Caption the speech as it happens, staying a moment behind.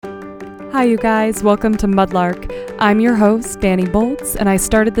Hi, you guys. Welcome to Mudlark. I'm your host, Dani Boltz, and I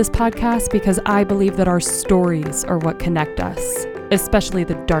started this podcast because I believe that our stories are what connect us, especially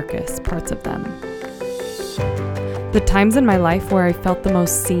the darkest parts of them. The times in my life where I felt the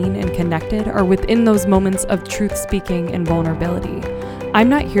most seen and connected are within those moments of truth-speaking and vulnerability. I'm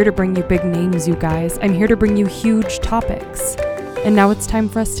not here to bring you big names, you guys. I'm here to bring you huge topics. And now it's time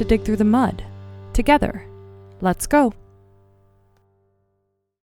for us to dig through the mud. Together. Let's go.